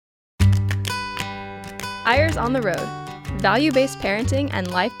Eyres on the Road, value-based parenting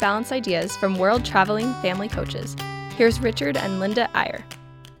and life balance ideas from world-traveling family coaches. Here's Richard and Linda Eyre.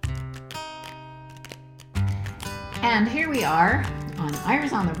 And here we are on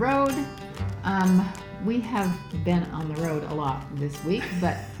Eyres on the Road. We have been on the road a lot this week,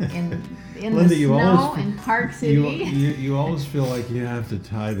 but in Linda, the snow in Park City. You always feel like you have to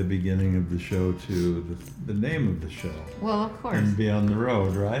tie the beginning of the show to the name of the show. Well, of course. And be on the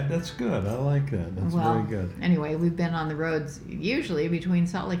road, right? That's good. I like that. That's very good. Anyway, we've been on the roads usually between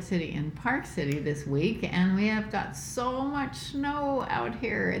Salt Lake City and Park City this week, and we have got so much snow out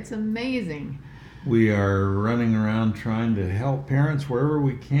here. It's amazing. We are running around trying to help parents wherever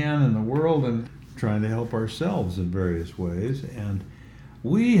we can in the world and trying to help ourselves in various ways. And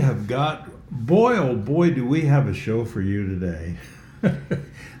we have got, boy, oh boy, do we have a show for you today.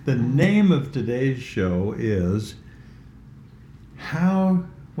 The name of today's show is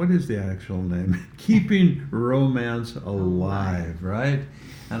what is the actual name? Keeping Romance Alive, right?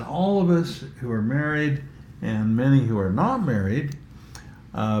 And all of us who are married and many who are not married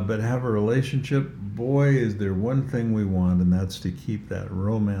but have a relationship, boy, is there one thing we want, and that's to keep that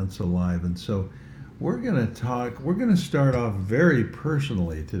romance alive. And so we're going to start off very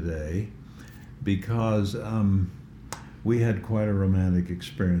personally today because we had quite a romantic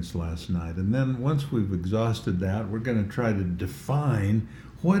experience last night. And then once we've exhausted that, we're going to try to define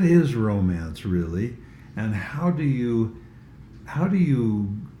what is romance really, and how do you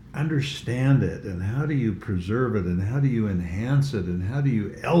understand it, and how do you preserve it, and how do you enhance it, and how do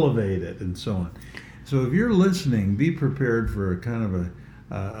you elevate it, and so on. So if you're listening, be prepared for a kind of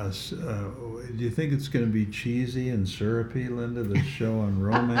do you think it's going to be cheesy and syrupy, Linda, the show on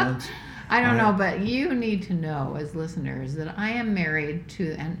romance? I don't know, but you need to know as listeners that I am married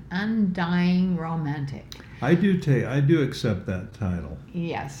to an undying romantic. I do accept that title.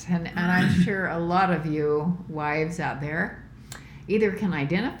 Yes, and I'm sure a lot of you wives out there either can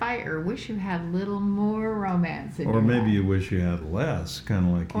identify or wish you had a little more romance in your life. Or maybe you wish you had less, kind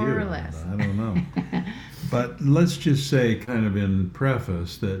of like you. Or less. I don't know. But let's just say, kind of in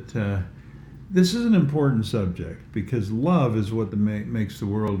preface, that this is an important subject because love is what makes the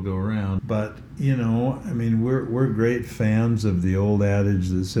world go round. But, we're great fans of the old adage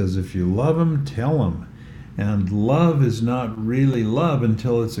that says, if you love them, tell them. And love is not really love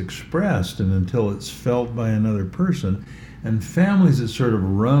until it's expressed and until it's felt by another person. And families that sort of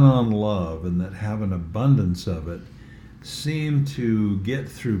run on love and that have an abundance of it seem to get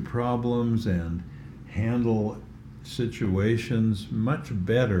through problems and handle situations much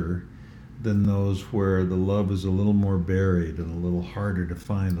better than those where the love is a little more buried and a little harder to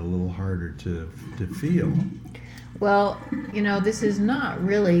find, a little harder to feel. Well, this is not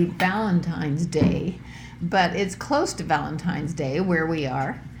really Valentine's Day, but it's close to Valentine's Day where we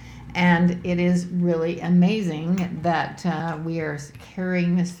are. And it is really amazing that we are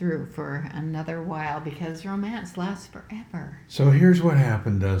carrying this through for another while because romance lasts forever. So here's what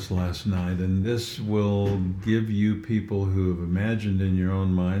happened to us last night, and this will give you people who have imagined in your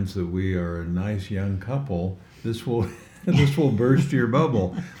own minds that we are a nice young couple. This will burst your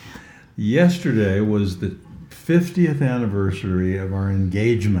bubble. Yesterday was the 50th anniversary of our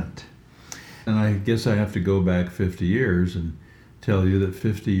engagement. And I guess I have to go back 50 years and tell you that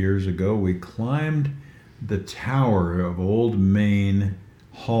 50 years ago we climbed the tower of Old Main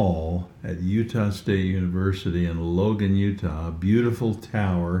Hall at Utah State University in Logan, Utah. A beautiful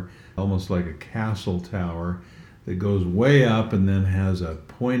tower, almost like a castle tower that goes way up and then has a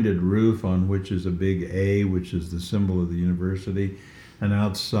pointed roof on which is a big A, which is the symbol of the university. And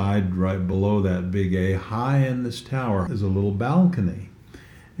outside, right below that big A, high in this tower, is a little balcony.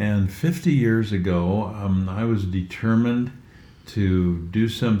 And 50 years ago, I was determined to do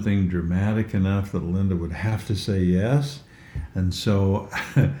something dramatic enough that Linda would have to say yes. And so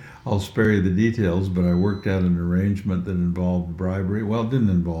I'll spare you the details, but I worked out an arrangement that involved bribery. Well, it didn't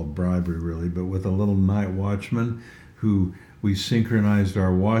involve bribery really, but with a little night watchman who we synchronized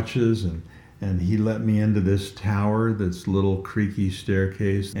our watches, and he let me into this tower, this little creaky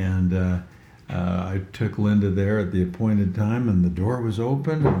staircase, and I took Linda there at the appointed time, and the door was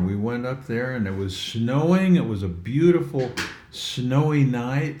open, and we went up there, and it was snowing. It was a beautiful snowy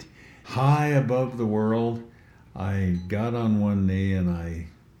night, high above the world. I got on one knee, and I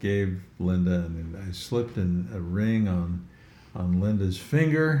gave Linda, and I slipped in a ring on Linda's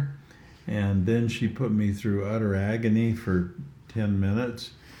finger, and then she put me through utter agony for 10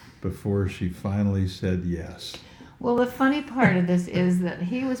 minutes before she finally said yes. Well, the funny part of this is that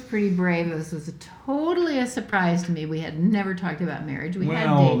he was pretty brave. This was totally a surprise to me. We had never talked about marriage. We had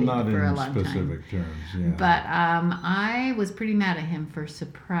dated for a long time. Not in specific terms, yeah. But I was pretty mad at him for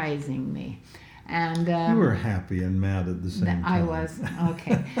surprising me. And you were happy and mad at the same time. I was,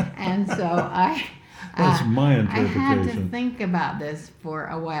 okay. And so That's my I interpretation. had to think about this for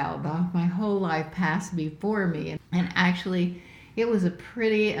a while. My whole life passed before me. And actually, it was a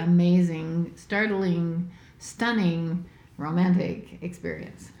pretty amazing, startling, stunning, romantic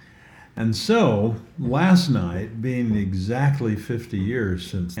experience. And so, last night, being exactly 50 years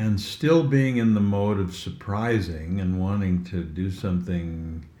since, and still being in the mode of surprising and wanting to do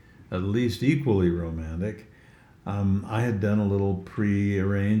something at least equally romantic, I had done a little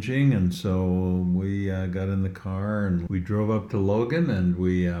pre-arranging, and so we got in the car and we drove up to Logan, and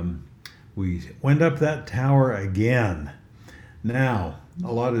we went up that tower again. Now,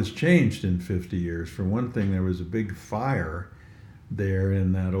 a lot has changed in 50 years. For one thing, there was a big fire there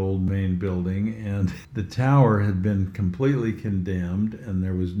in that old main building, and the tower had been completely condemned, and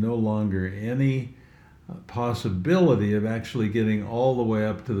there was no longer any possibility of actually getting all the way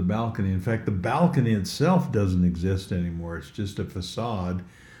up to the balcony. In fact, the balcony itself doesn't exist anymore. It's just a facade.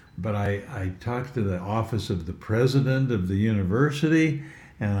 But I talked to the office of the president of the university,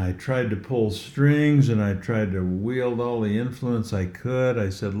 and I tried to pull strings, and I tried to wield all the influence I could. I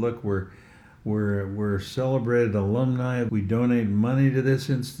said, look, we're celebrated alumni. We donate money to this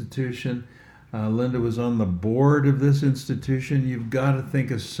institution. Linda was on the board of this institution. You've got to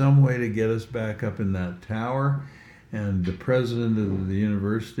think of some way to get us back up in that tower. And the president of the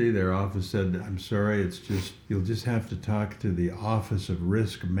university, their office said, I'm sorry, you'll just have to talk to the Office of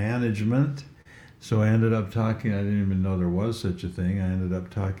Risk Management. So I ended up talking, I didn't even know there was such a thing. I ended up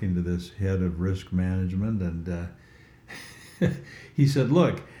talking to this head of risk management, and he said,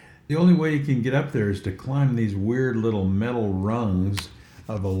 look, the only way you can get up there is to climb these weird little metal rungs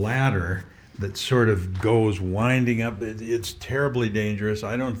of a ladder that sort of goes winding up. It's terribly dangerous.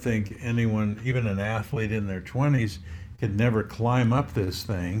 I don't think anyone, even an athlete in their 20s, could never climb up this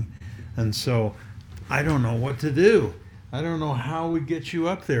thing. And so I don't know what to do. I don't know how we get you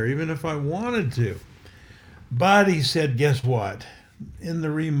up there, even if I wanted to. But he said, guess what? In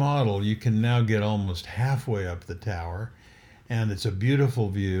the remodel, you can now get almost halfway up the tower, and it's a beautiful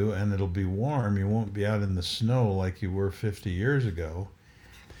view, and it'll be warm. You won't be out in the snow like you were 50 years ago.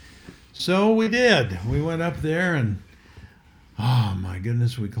 So we did. We went up there, and oh my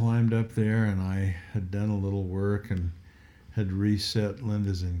goodness, we climbed up there, and I had done a little work and had reset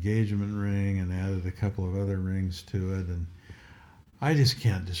Linda's engagement ring and added a couple of other rings to it. And I just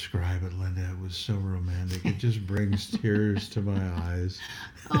can't describe it, Linda. It was so romantic. It just brings tears to my eyes.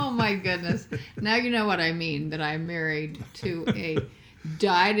 Oh my goodness. Now you know what I mean, that I'm married to a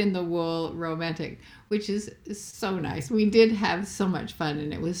dyed-in-the-wool romantic, which is so nice. We did have so much fun,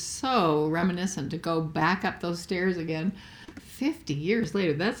 and it was so reminiscent to go back up those stairs again 50 years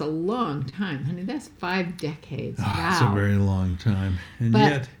later. That's a long time, honey. That's 5 decades. Oh, wow. It's a very long time.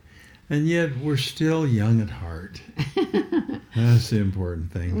 And yet we're still young at heart. That's the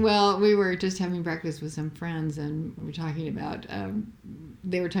important thing. Well, we were just having breakfast with some friends, and we were talking about,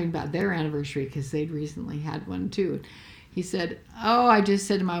 they were talking about their anniversary because they'd recently had one too. He said, oh, I just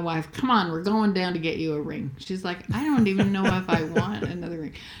said to my wife, come on, we're going down to get you a ring. She's like, I don't even know if I want another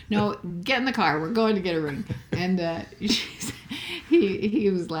ring. No, get in the car. We're going to get a ring. And he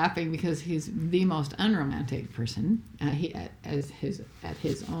was laughing because he's the most unromantic person, at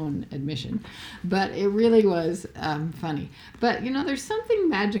his own admission. But it really was funny. But, you know, there's something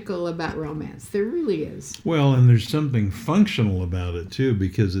magical about romance. There really is. Well, and there's something functional about it, too,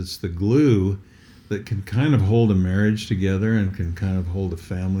 because it's the glue that can kind of hold a marriage together and can kind of hold a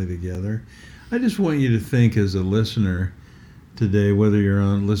family together. I just want you to think as a listener today, whether you're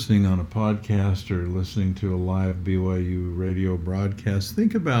listening on a podcast or listening to a live BYU radio broadcast,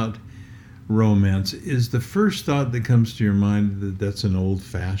 think about romance. Is the first thought that comes to your mind that that's an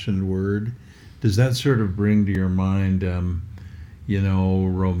old-fashioned word? Does that sort of bring to your mind,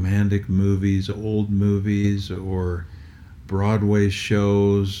 romantic movies, old movies, or Broadway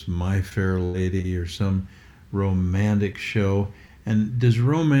shows, My Fair Lady, or some romantic show? And does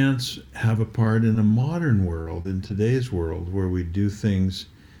romance have a part in a modern world, in today's world, where we do things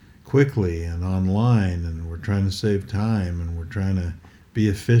quickly and online, and we're trying to save time, and we're trying to be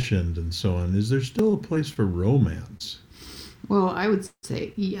efficient and so on? Is there still a place for romance? Well, I would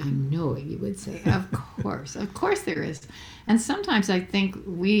say, I know you would say, of course there is. And sometimes I think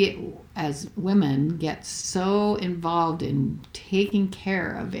we as women get so involved in taking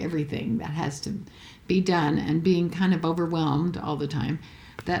care of everything that has to be done and being kind of overwhelmed all the time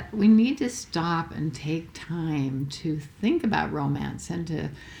that we need to stop and take time to think about romance and to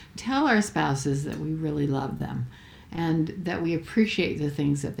tell our spouses that we really love them. and that we appreciate the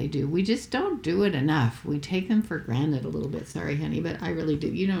things that they do. We just don't do it enough. We take them for granted a little bit. Sorry, honey, but I really do.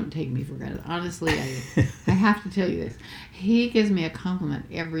 You don't take me for granted. Honestly, I have to tell you this. He gives me a compliment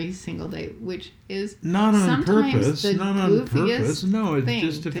every single day, which is not on sometimes purpose. the Not on purpose. No, it's thing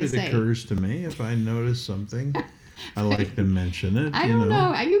just if to it say. occurs to me, if I notice something, I like to mention it. I don't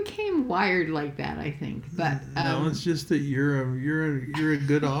know. You came wired like that, I think. But no, it's just that you're a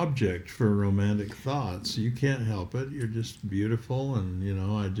good object for romantic thoughts. You can't help it. You're just beautiful, and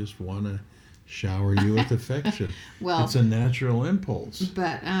I just want to shower you with affection. Well, it's a natural impulse.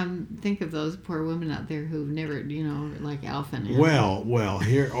 But think of those poor women out there who've never, like Alf and Anna. Well,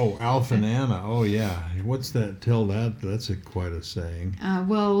 here, Alf and Anna. Oh yeah, what's that? Tell that. That's quite a saying.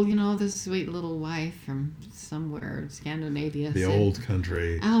 This sweet little wife from somewhere, Scandinavia. The said, old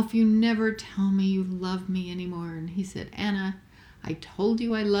country. Alf, you never tell me you love me anymore. And he said, Anna, I told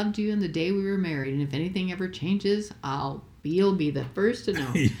you I loved you in the day we were married, and if anything ever changes, you'll be the first to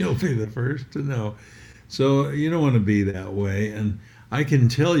know. You'll be the first to know. So you don't want to be that way. And I can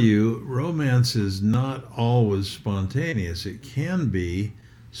tell you, romance is not always spontaneous. It can be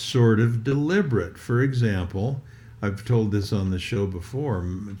sort of deliberate. For example, I've told this on the show before.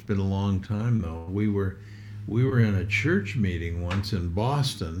 It's been a long time though. We were in a church meeting once in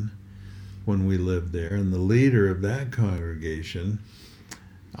Boston when we lived there, and the leader of that congregation,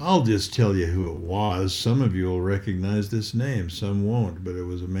 I'll just tell you who it was. Some of you will recognize this name, some won't, but it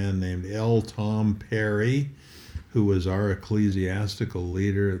was a man named L. Tom Perry, who was our ecclesiastical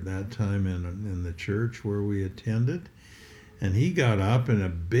leader at that time in the church where we attended. And he got up in a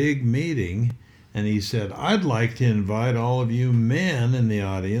big meeting and he said, I'd like to invite all of you men in the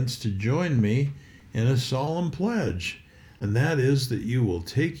audience to join me in a solemn pledge. And that is that you will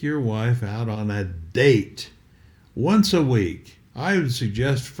take your wife out on a date once a week. I would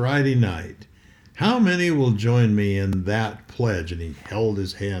suggest Friday night. How many will join me in that pledge? And he held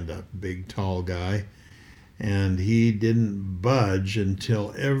his hand up, big tall guy. And he didn't budge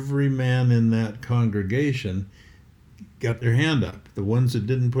until every man in that congregation got their hand up. The ones that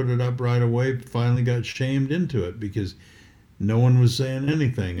didn't put it up right away finally got shamed into it because no one was saying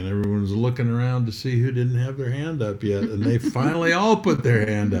anything and everyone was looking around to see who didn't have their hand up yet. And they finally all put their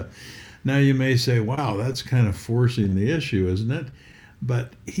hand up. Now you may say, wow, that's kind of forcing the issue, isn't it?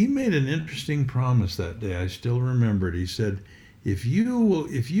 But he made an interesting promise that day. I still remember it. He said, if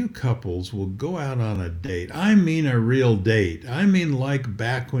you couples will go out on a date, I mean a real date. I mean like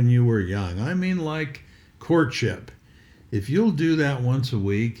back when you were young. I mean like courtship. If you'll do that once a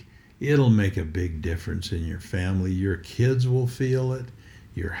week, it'll make a big difference in your family. Your kids will feel it.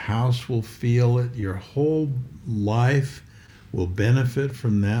 Your house will feel it. Your whole life will benefit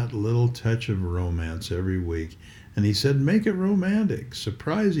from that little touch of romance every week. And he said, make it romantic.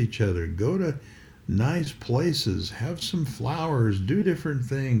 Surprise each other. Go to nice places. Have some flowers. Do different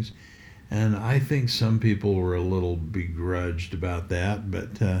things. And I think some people were a little begrudged about that,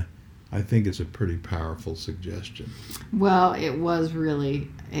 but I think it's a pretty powerful suggestion. Well, it was really,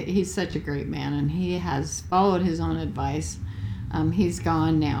 he's such a great man, and he has followed his own advice. He's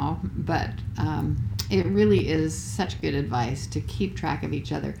gone now, but it really is such good advice to keep track of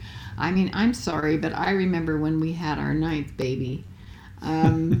each other. I mean, I'm sorry, but I remember when we had our 9th baby,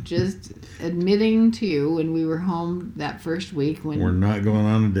 just admitting to you when we were home that first week. When we're not going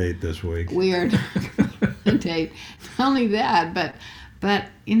on a date this week. We are not going on a date. Not only that, but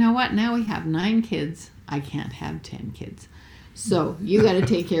you know what? Now we have 9 kids. I can't have 10 kids. So you got to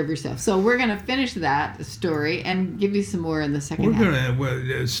take care of yourself. So we're going to finish that story and give you some more in the second half. We're going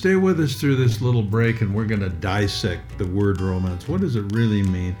to stay with us through this little break, and we're going to dissect the word romance. What does it really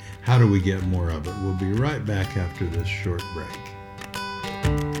mean? How do we get more of it? We'll be right back after this short break.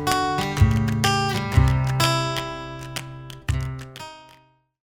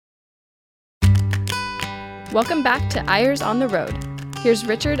 Welcome back to Eyres on the Road. Here's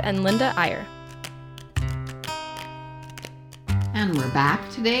Richard and Linda Eyre. And we're back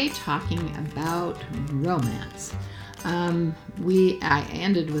today talking about romance. I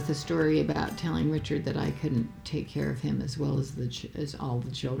ended with a story about telling Richard that I couldn't take care of him as well as as all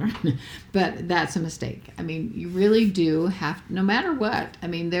the children, but that's a mistake. I mean, you really do have, no matter what. I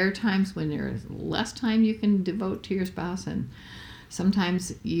mean, there are times when there's less time you can devote to your spouse, and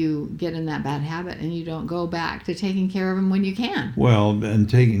sometimes you get in that bad habit and you don't go back to taking care of them when you can. Well, and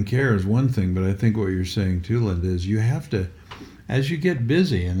taking care is one thing, but I think what you're saying too, Linda, is you have to, as you get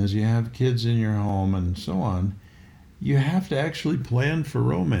busy and as you have kids in your home and so on, you have to actually plan for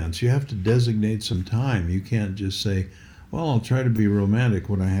romance. You have to designate some time. You can't just say, well, I'll try to be romantic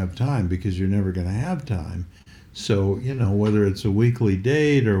when I have time, because you're never going to have time. So, whether it's a weekly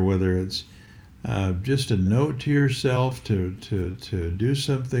date or whether it's just a note to yourself to do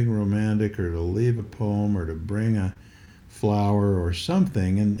something romantic, or to leave a poem, or to bring a flower or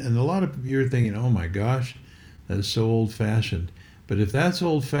something. And a lot of you are thinking, oh my gosh, that's so old-fashioned. But if that's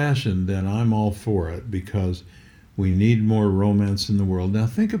old-fashioned, then I'm all for it, because we need more romance in the world. Now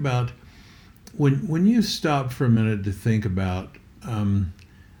think about, when you stop for a minute to think about an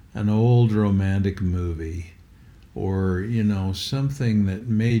old romantic movie, or something that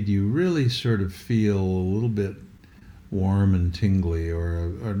made you really sort of feel a little bit warm and tingly,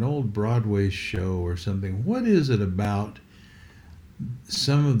 or an old Broadway show or something. What is it about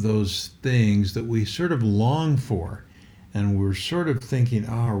some of those things that we sort of long for, and we're sort of thinking,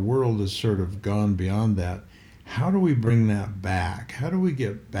 oh, our world has sort of gone beyond that? How do we bring that back? How do we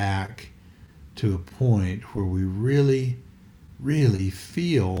get back to a point where we really, really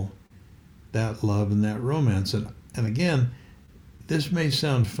feel that love and that romance? And again, this may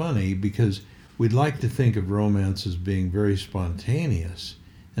sound funny, because we'd like to think of romance as being very spontaneous,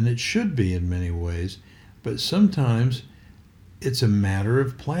 and it should be in many ways, but sometimes it's a matter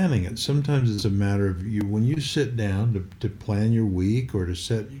of planning it. Sometimes it's a matter of when you sit down to plan your week, or to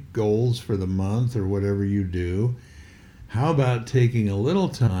set goals for the month, or whatever you do. How about taking a little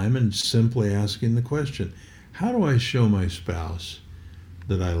time and simply asking the question, how do I show my spouse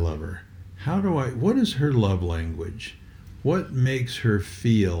that I love her? What is her love language? What makes her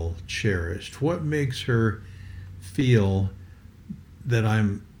feel cherished? What makes her feel that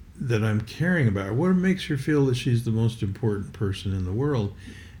I'm caring about her? What makes her feel that she's the most important person in the world?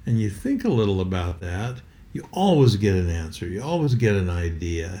 And you think a little about that, you always get an answer. You always get an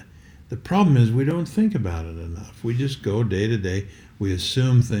idea. The problem is we don't think about it enough. We just go day to day. We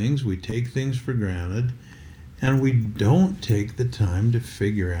assume things. We take things for granted. And we don't take the time to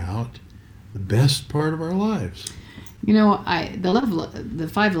figure out the best part of our lives. The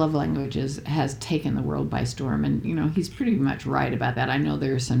 5 love languages has taken the world by storm, and he's pretty much right about that. I know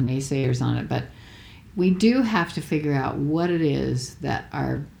there are some naysayers on it, but we do have to figure out what it is that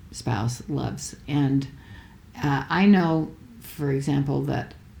our spouse loves. And I know, for example,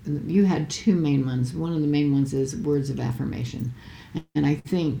 that you had 2 main ones. One of the main ones is words of affirmation, and I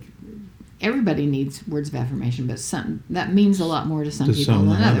think everybody needs words of affirmation, but that means a lot more to some people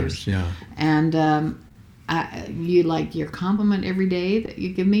than others. Yeah. And you like your compliment every day that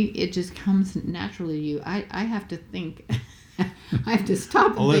you give me, it just comes naturally to you. I have to think. I have to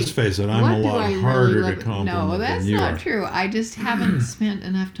stop. Well, let's face it, I'm a lot harder to compliment. No, that's than you not are. true. I just haven't spent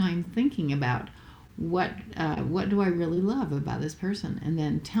enough time thinking about what do I really love about this person, and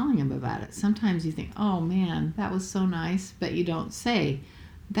then telling them about it. Sometimes you think, oh man, that was so nice, but you don't say,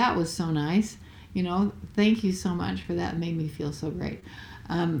 that was so nice. Thank you so much for that. It made me feel so great.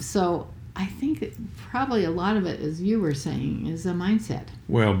 So I think probably a lot of it, as you were saying, is a mindset.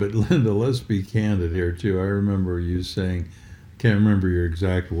 Well, but Linda, let's be candid here too. I remember you saying, can't remember your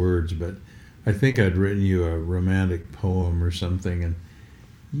exact words, but I think I'd written you a romantic poem or something, and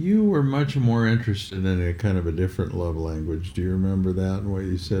you were much more interested in a kind of a different love language. Do you remember that and what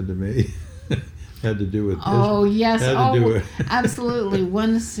you said to me? Had to do with this. Oh, yes. Absolutely.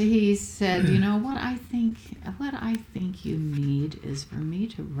 Once he said, what I think you need is for me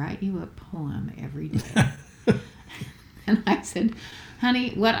to write you a poem every day. And I said,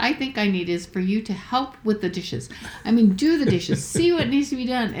 honey, what I think I need is for you to help with the dishes. Do the dishes, see what needs to be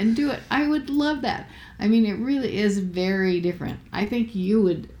done, and do it. I would love that. It really is very different. I think you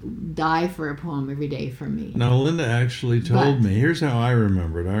would die for a poem every day from me. Now, Linda actually told me, here's how I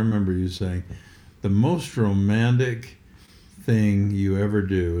remember it. I remember you saying, the most romantic thing you ever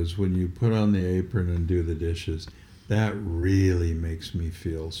do is when you put on the apron and do the dishes. That really makes me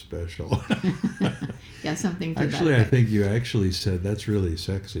feel special. Yeah, something to actually, that. I think you actually said that's really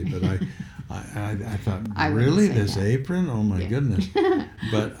sexy, but I thought, I really, wouldn't say this that. apron? Oh my goodness!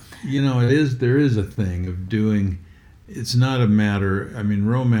 But there is a thing of doing. It's not a matter.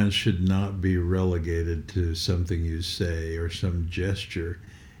 Romance should not be relegated to something you say or some gesture.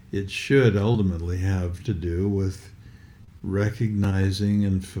 It should ultimately have to do with recognizing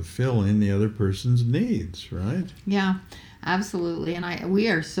and fulfilling the other person's needs, right? Yeah, absolutely. And we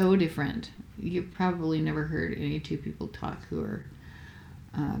are so different. You've probably never heard any 2 people talk who are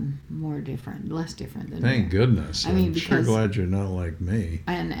less different than Thank goodness. I'm sure because, glad you're not like me.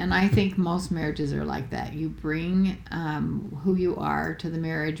 And I think most marriages are like that. You bring who you are to the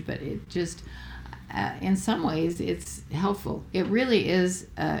marriage, but it just, in some ways, it's helpful. It really is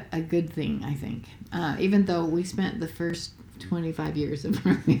a good thing, I think. Even though we spent the first 25 years of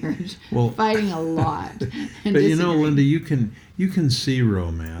our marriage fighting a lot. But Linda, you can see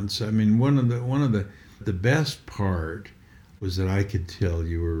romance. One of the best part was that I could tell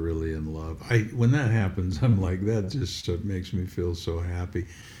you were really in love. When that happens, I'm like, that just makes me feel so happy,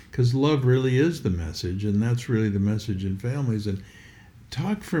 because love really is the message, and that's really the message in families. And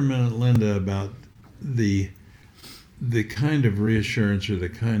talk for a minute, Linda, about the kind of reassurance, or the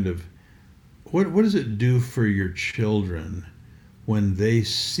kind of what does it do for your children when they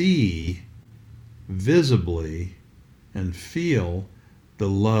see visibly and feel the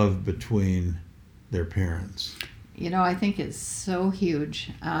love between their parents? I think it's so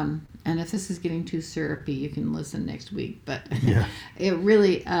huge. And if this is getting too syrupy, you can listen next week. But Yeah. it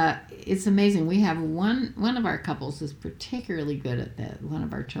really, it's amazing. We have one of our couples is particularly good at that. One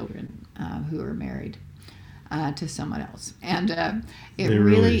of our children who are married to someone else, and They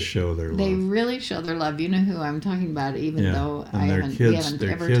really show their love. They really show their love. You know who I'm talking about, even though and we haven't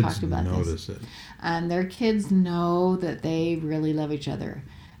ever talked about notice this. it. And their kids know that they really love each other.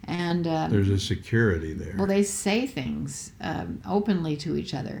 And There's a security there. well, they say things openly to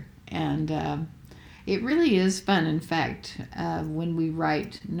each other, and it really is fun. In fact, when we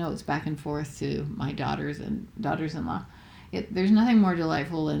write notes back and forth to my daughters and daughters-in-law, there's nothing more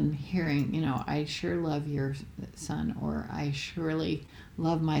delightful than hearing, I sure love your son, or I surely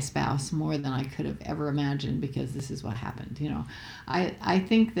love my spouse more than I could have ever imagined, because this is what happened. I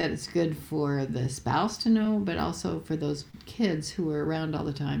think that it's good for the spouse to know, but also for those kids who are around all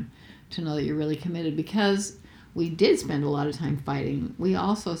the time to know that you're really committed, because we did spend a lot of time fighting. We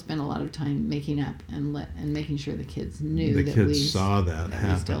also spent a lot of time making up and making sure the kids knew The that kids saw that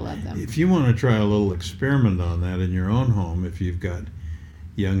happen. we still love them. If you want to try a little experiment on that in your own home, if you've got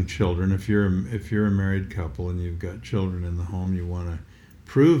young children, if you're a married couple and you've got children in the home, you want to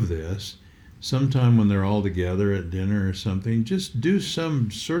prove this. Sometime when they're all together at dinner or something, just do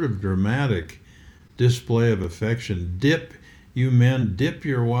some sort of dramatic display of affection. You men, dip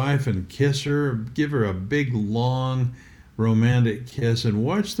your wife and kiss her, give her a big, long, romantic kiss, and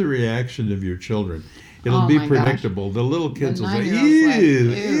watch the reaction of your children. It'll be predictable. Gosh. The little kids will say,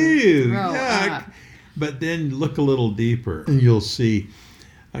 ew, yuck. Up. But then look a little deeper, and you'll see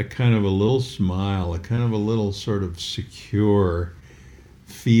a kind of a little smile, a kind of a little sort of secure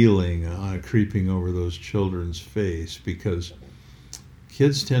feeling creeping over those children's face, because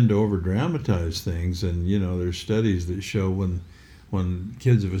kids tend to over-dramatize things, and there's studies that show when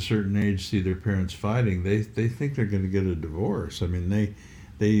kids of a certain age see their parents fighting, they think they're going to get a divorce. I mean,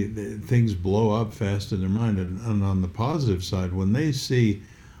 they things blow up fast in their mind, and on the positive side, when they see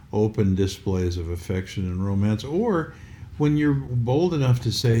open displays of affection and romance, or when you're bold enough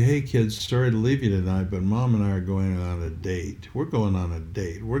to say, hey kids, sorry to leave you tonight, but mom and I are going on a date. We're going on a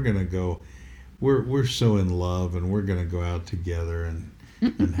date. We're going to go, we're so in love, and we're going to go out together and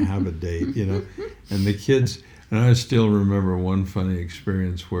have a date, And the kids, and I still remember one funny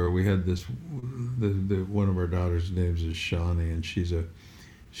experience where we had this, one of our daughter's names is Shawnee, and she's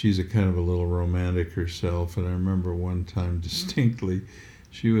a kind of a little romantic herself. And I remember one time distinctly,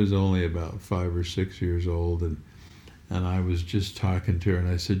 she was only about 5 or 6 years old, and I was just talking to her, and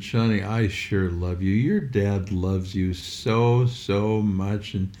I said, Shawnee, I sure love you. Your dad loves you so, so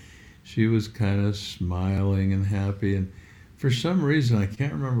much. And she was kind of smiling and happy, and for some reason, I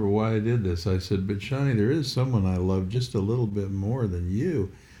can't remember why I did this. I said, but Shawnee, there is someone I love just a little bit more than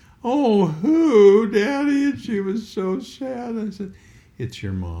you. Oh, who, Daddy? And she was so sad. I said, it's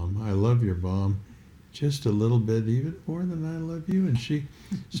your mom. I love your mom just a little bit, even more than I love you. And she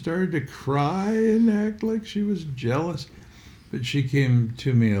started to cry and act like she was jealous. But she came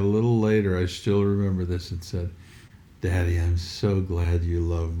to me a little later, I still remember this, and said, Daddy, I'm so glad you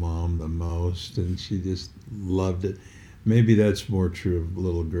love Mom the most. And she just loved it. Maybe that's more true of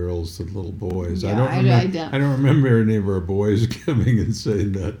little girls than little boys. Yeah, I don't remember any of our boys coming and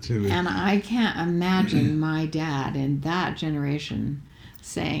saying that to me. And I can't imagine my dad in that generation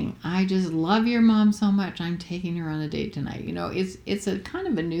saying, I just love your mom so much, I'm taking her on a date tonight. It's a kind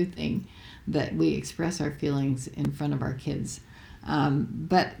of a new thing that we express our feelings in front of our kids.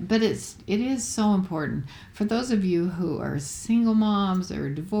 But it is so important. For those of you who are single moms or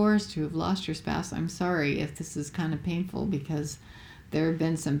divorced, who have lost your spouse, I'm sorry if this is kind of painful, because there have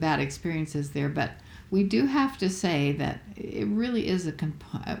been some bad experiences there. But we do have to say that it really is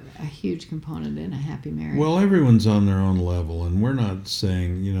a huge component in a happy marriage. Well, everyone's on their own level, and we're not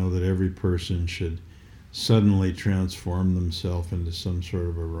saying, that every person should suddenly transform themselves into some sort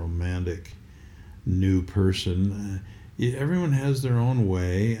of a romantic new person. Everyone has their own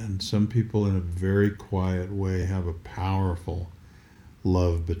way, and some people in a very quiet way have a powerful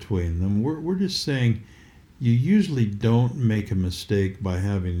love between them. We're just saying you usually don't make a mistake by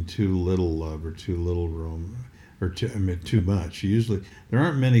having too little love or too little or too much. Usually, there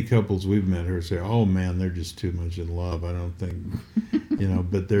aren't many couples we've met who say, "Oh man, they're just too much in love." I don't think,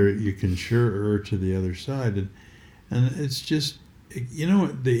 but you can sure err to the other side, and it's just,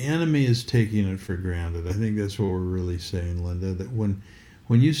 the enemy is taking it for granted. I think that's what we're really saying, Linda. That when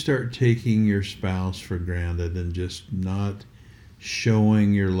you start taking your spouse for granted and just not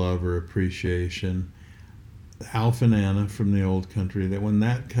showing your love or appreciation, Alf and Anna from the old country, that when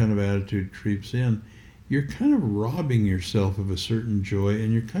that kind of attitude creeps in, you're kind of robbing yourself of a certain joy,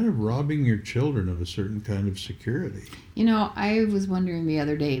 and you're kind of robbing your children of a certain kind of security. I was wondering the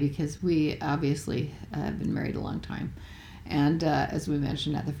other day, because we obviously have been married a long time, and as we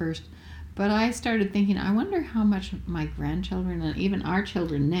mentioned at the first, but I started thinking, I wonder how much my grandchildren and even our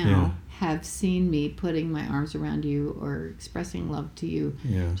children now have seen me putting my arms around you or expressing love to you,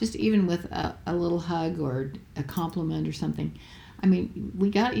 just even with a little hug or a compliment or something. I mean,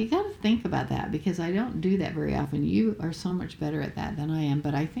 you got to think about that, because I don't do that very often. You are so much better at that than I am,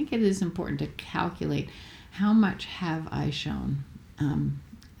 but I think it is important to calculate how much have I shown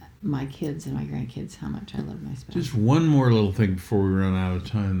my kids and my grandkids how much I love my spouse. Just one more little thing before we run out of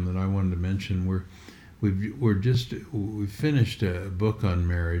time that I wanted to mention. We've finished a book on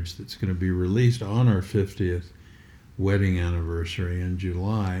marriage that's going to be released on our 50th wedding anniversary in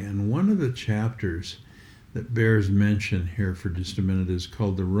July, and one of the chapters that bears mention here for just a minute is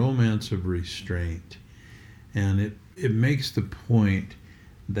called The Romance of Restraint. And it makes the point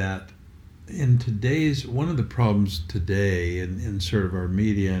that in one of the problems today in sort of our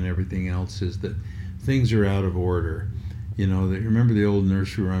media and everything else is that things are out of order. That you remember the old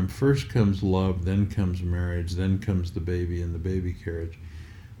nursery rhyme, first comes love, then comes marriage, then comes the baby in the baby carriage.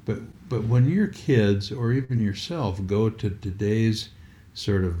 But when your kids or even yourself go to today's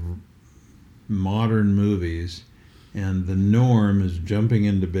sort of modern movies, and the norm is jumping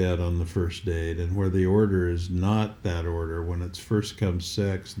into bed on the first date, and where the order is not that order, when it's first comes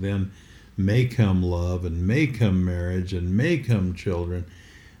sex, then may come love, and may come marriage, and may come children,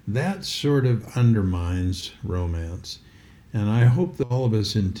 that sort of undermines romance. And I hope that all of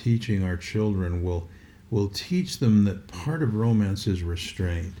us in teaching our children will teach them that part of romance is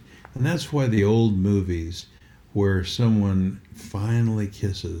restraint. And that's why the old movies where someone finally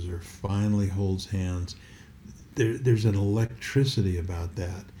kisses or finally holds hands, there's an electricity about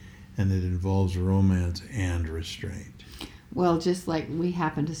that, and it involves romance and restraint. Well, just like we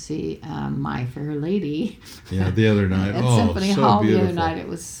happened to see My Fair Lady. The other night. At Symphony Hall beautiful. The other night. It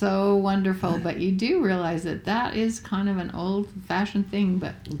was so wonderful. But you do realize that is kind of an old-fashioned thing.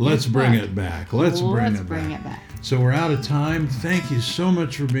 But let's bring it back. Let's bring it back. So we're out of time. Thank you so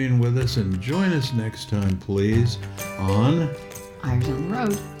much for being with us, and join us next time, please, on Eyres on the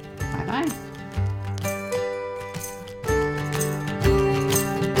Road. Bye-bye.